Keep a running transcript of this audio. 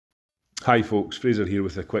Hi folks, Fraser here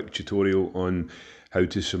with a quick tutorial on how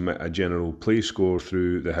to submit a general play score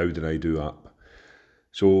through the HowDidiDo app.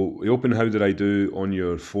 So you open HowDidiDo on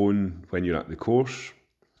your phone when you're at the course,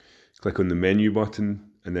 click on the menu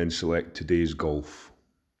button and then select today's golf.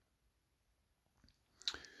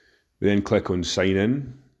 We then click on sign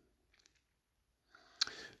in.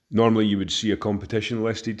 Normally you would see a competition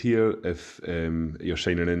listed here if you're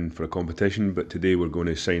signing in for a competition, but today we're going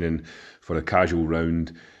to sign in for a casual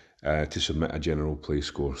round to submit a general play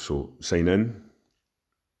score. So sign in.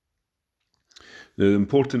 Now, the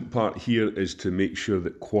important part here is to make sure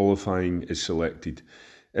that qualifying is selected.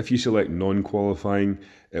 If you select non-qualifying,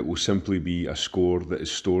 it will simply be a score that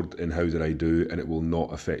is stored in HowDidiDo and it will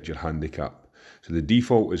not affect your handicap. So the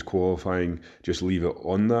default is qualifying, just leave it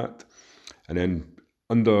on that. And then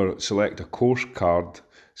under select a course card,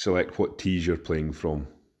 select what tees you're playing from.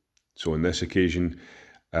 So on this occasion,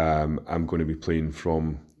 I'm going to be playing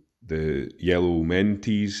from the yellow men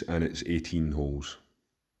tees and it's 18 holes.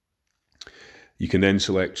 You can then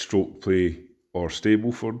select stroke play or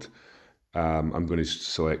Stableford. I'm going to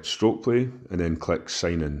select stroke play and then click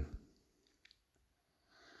sign in.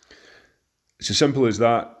 It's as simple as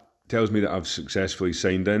that. Tells me that I've successfully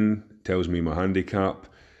signed in, tells me my handicap,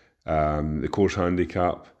 the course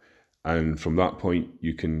handicap, and from that point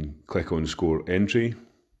you can click on score entry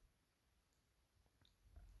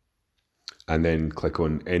and then click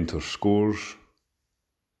on enter scores.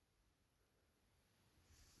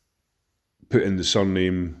 Put in the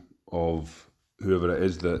surname of whoever it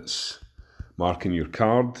is that's marking your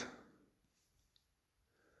card.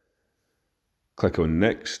 Click on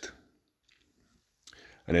next.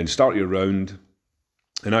 And then start your round.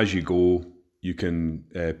 And as you go, you can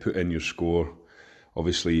put in your score.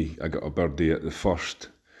 Obviously, I got a birdie at the first,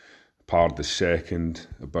 a par at the second,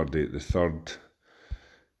 a birdie at the third,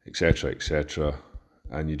 etc., etc.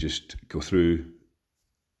 And you just go through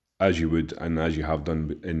as you would and as you have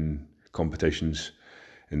done in competitions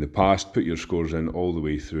in the past. Put your scores in all the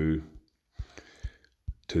way through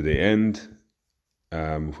to the end,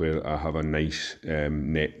 where I have a nice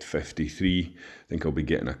net 53. I think I'll be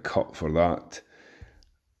getting a cut for that.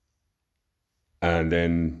 And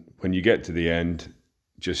then when you get to the end,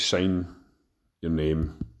 just sign your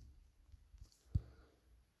name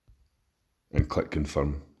and click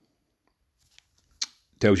confirm.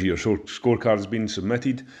 Tells you your scorecard has been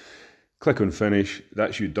submitted. Click on finish,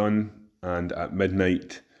 that's you done. And at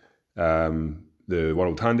midnight, the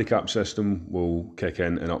World Handicap System will kick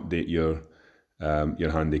in and update your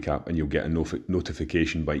handicap, and you'll get a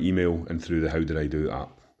notification by email and through the HowDidiDo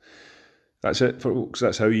app. That's it, folks.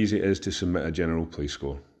 That's how easy it is to submit a general play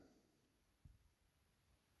score.